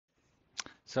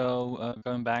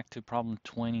Going back to problem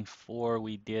 24,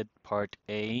 we did part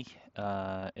A.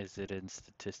 Is it in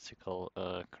statistical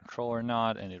control or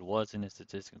not? And it was in a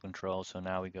statistical control. So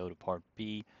now we go to part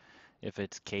B, if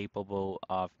it's capable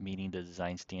of meeting the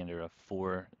design standard of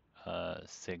 4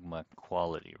 sigma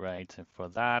quality, right? And for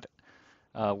that,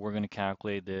 we're going to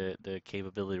calculate the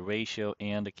capability ratio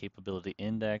and the capability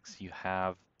index. You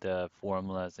have the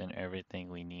formulas and everything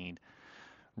we need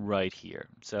right here.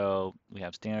 So we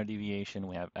have standard deviation,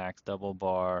 we have X double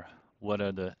bar. What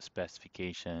are the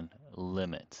specification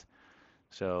limits?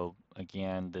 So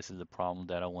again, this is a problem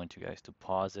that I want you guys to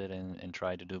pause it and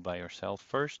try to do by yourself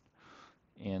first.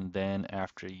 And then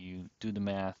after you do the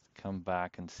math, come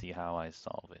back and see how I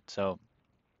solve it. So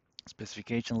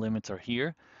specification limits are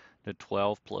here, the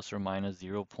 12 plus or minus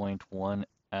 0.1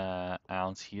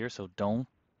 ounce here. So don't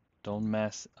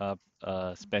mess up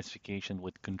specification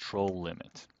with control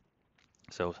limits.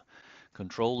 So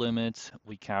control limits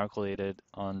we calculated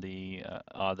on the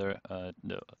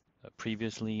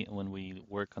previously when we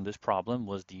worked on this problem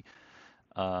was the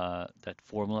that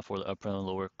formula for the upper and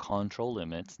lower control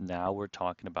limits. Now we're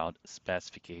talking about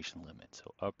specification limits.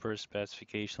 So upper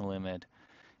specification limit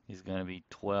is going to be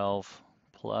 12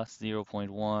 plus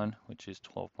 0.1, which is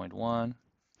 12.1,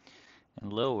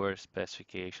 and lower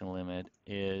specification limit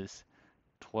is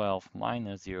 12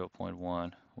 minus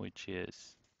 0.1, which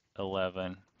is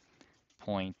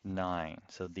 11.9.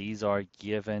 So these are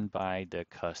given by the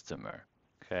customer,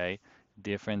 okay?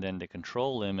 Different than the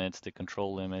control limits. The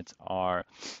control limits are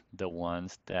the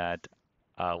ones that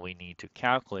we need to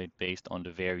calculate based on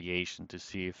the variation to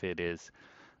see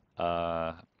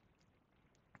uh,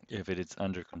 if it is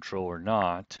under control or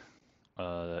not,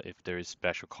 if there is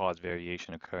special cause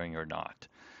variation occurring or not.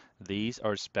 These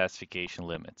are specification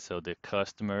limits. So the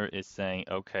customer is saying,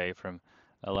 okay, from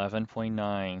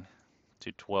 11.9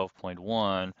 to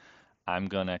 12.1, I'm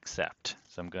going to accept.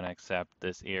 So I'm going to accept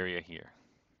this area here.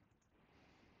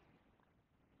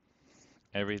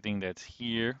 Everything that's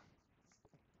here,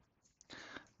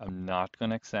 I'm not going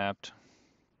to accept.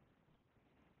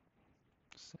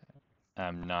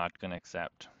 I'm not going to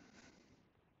accept.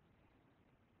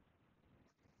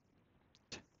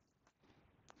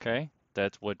 Okay,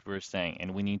 that's what we're saying.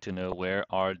 And we need to know where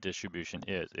our distribution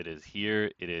is. It is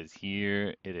here, it is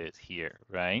here, it is here,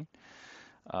 right?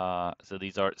 So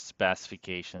these are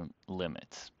specification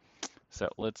limits. So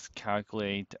let's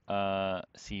calculate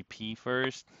CP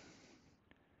first.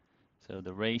 So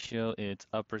the ratio is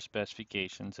upper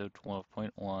specification, so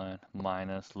 12.1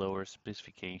 minus lower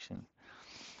specification,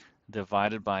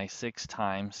 divided by 6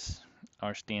 times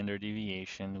our standard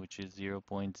deviation, which is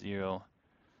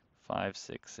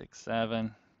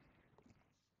 0.05667,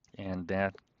 and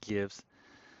that gives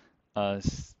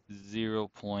us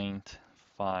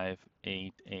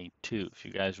 0.5882. If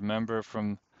you guys remember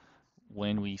from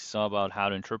when we saw about how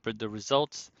to interpret the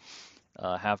results,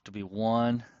 have to be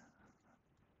 1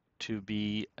 to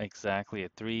be exactly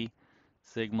at 3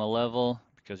 sigma level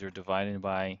because you're dividing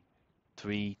by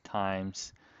 3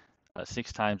 times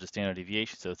 6 times the standard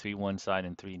deviation, so 3 one side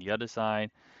and 3 the other side.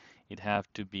 It'd have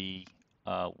to be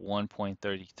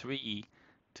 1.33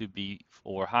 to be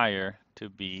or higher to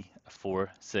be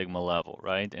 4 sigma level,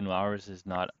 right? And ours is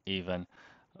not even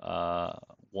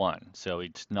 1, so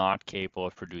it's not capable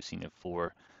of producing a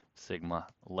 4 sigma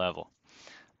level.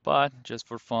 But just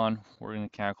for fun, we're going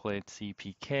to calculate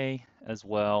CPK as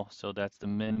well. So that's the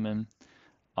minimum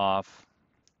of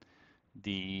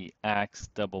the X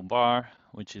double bar,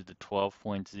 which is the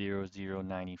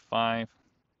 12.0095,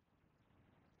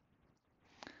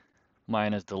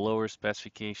 minus the lower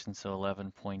specification, so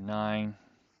 11.9,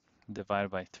 divided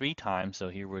by 3 times. So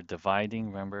here we're dividing,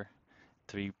 remember,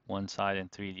 3 one side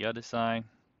and 3 the other side,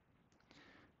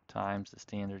 times the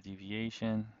standard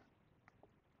deviation.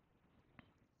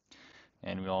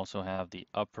 And we also have the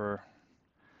upper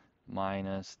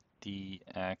minus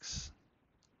dx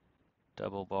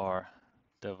double bar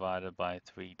divided by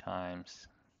 3 times.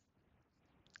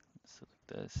 Select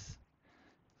this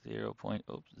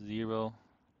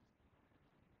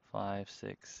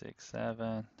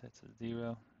 0.05667. That's a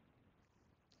 0.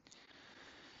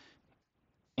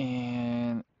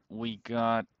 And we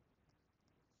got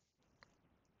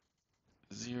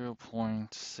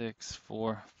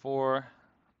 0.644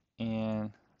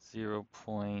 and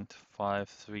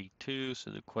 0.532.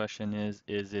 So the question is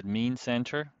it mean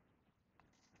center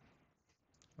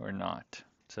or not?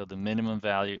 So the minimum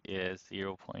value is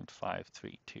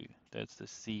 0.532. That's the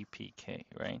CPK,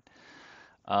 right?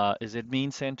 Is it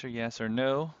mean center, yes or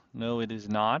no? No, it is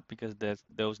not, because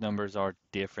those numbers are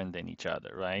different than each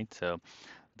other, right? So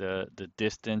the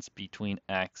distance between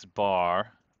X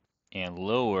bar and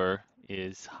lower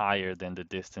is higher than the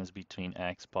distance between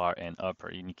X bar and upper.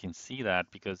 And you can see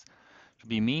that because to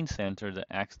be mean center, the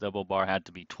X double bar had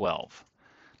to be 12.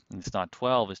 And it's not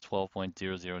 12, it's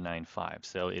 12.0095.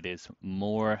 So it is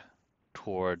more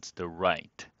towards the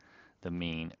right, the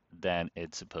mean, than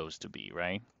it's supposed to be,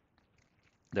 right?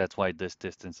 That's why this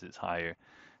distance is higher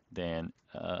than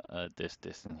this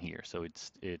distance here. So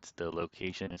it's the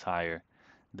location is higher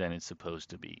than it's supposed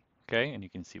to be. Okay, and you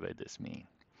can see by this mean.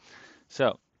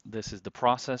 So this is the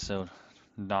process, so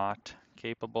not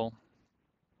capable.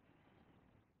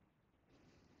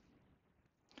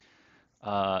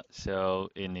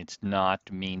 And it's not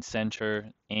mean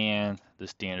center, and the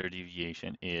standard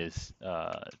deviation is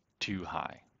too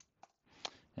high.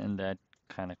 And that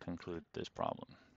kind of concludes this problem.